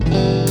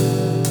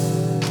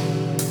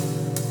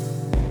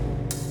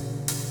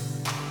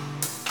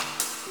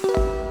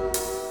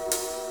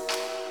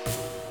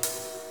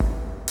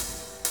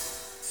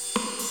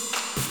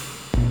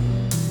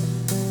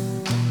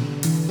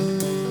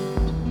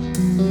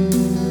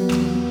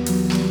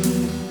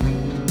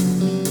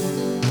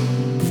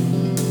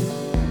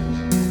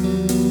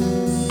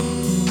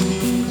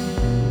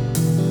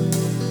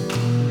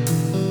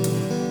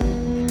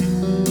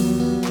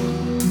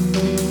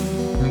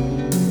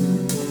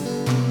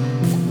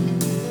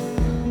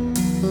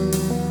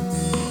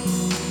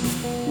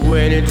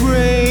When it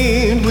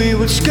rained, we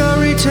would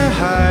scurry to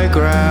high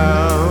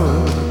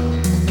ground.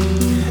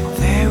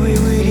 There we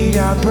would eat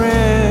our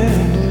bread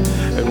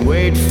and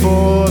wait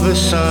for the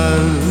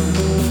sun.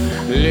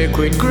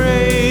 Liquid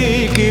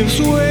gray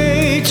gives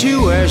way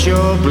to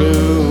azure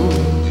blue.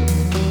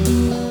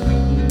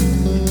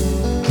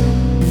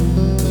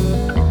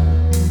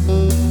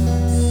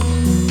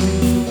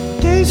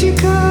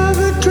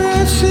 Daisy-covered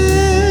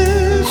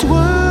dresses,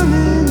 one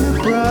in the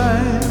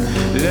bright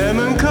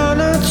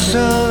lemon-colored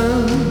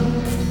sun.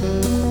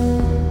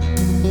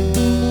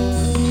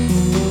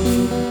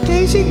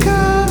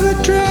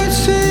 Daisy-covered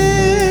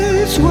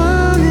dresses,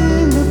 one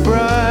in the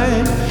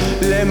bright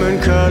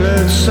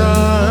lemon-colored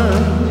sun.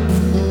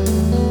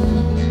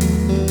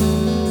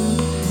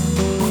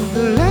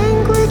 The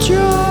language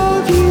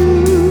of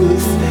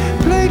youth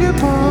played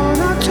upon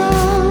our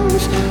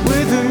tongues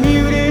with a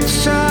muted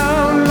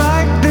sound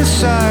like the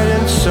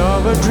silence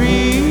of a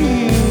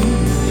dream.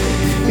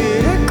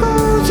 It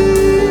echoes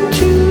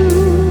into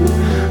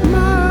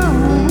my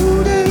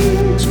old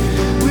age.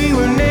 We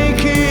were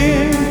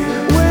naked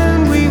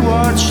when we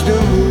watched the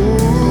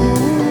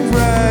moon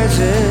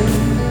rising.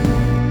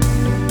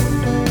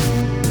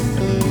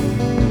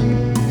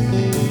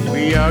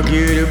 We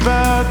argued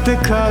about the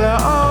color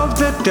of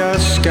the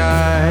dusk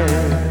sky.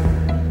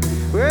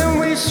 When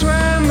we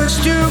swam, the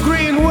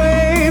stew-green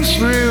waves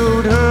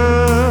thrilled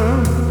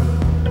her.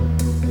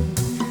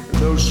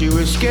 Though she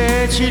was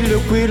scared, she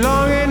looked with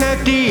longing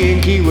at the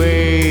inky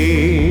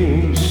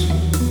waves.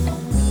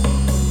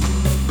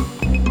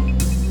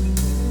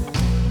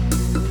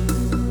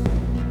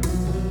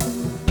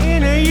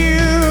 In her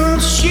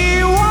youth,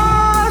 she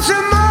was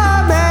a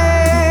mermaid.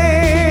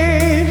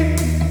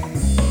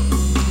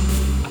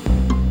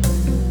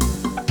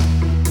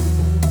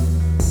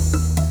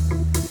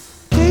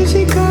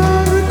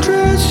 Daisy-covered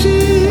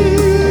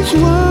dresses,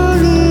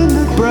 one in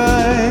the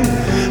bright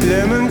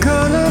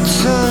lemon-colored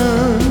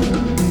sun.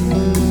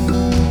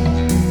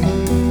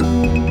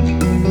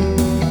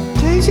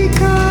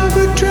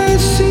 Daisy-covered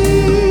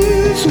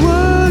dresses,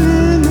 one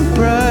in the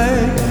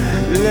bright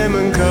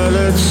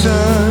lemon-colored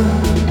sun.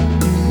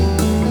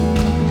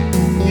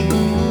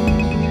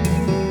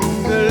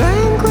 The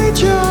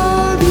language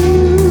of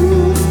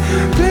youth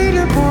played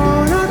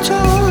upon our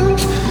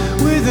tongues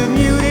with a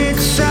muted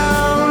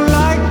sound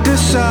like the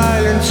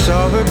silence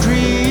of a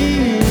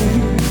dream.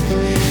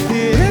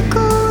 It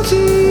echoes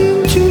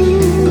into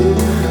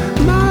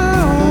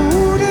my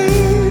old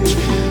age.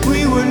 We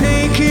were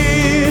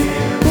naked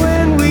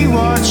when we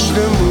watched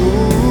the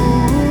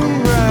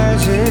moon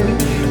rising.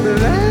 The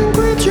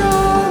language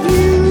of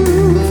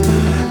youth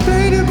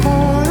played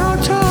upon our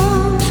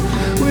tongues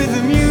with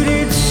a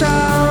muted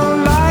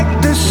sound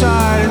like the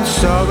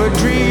silence of a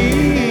dream.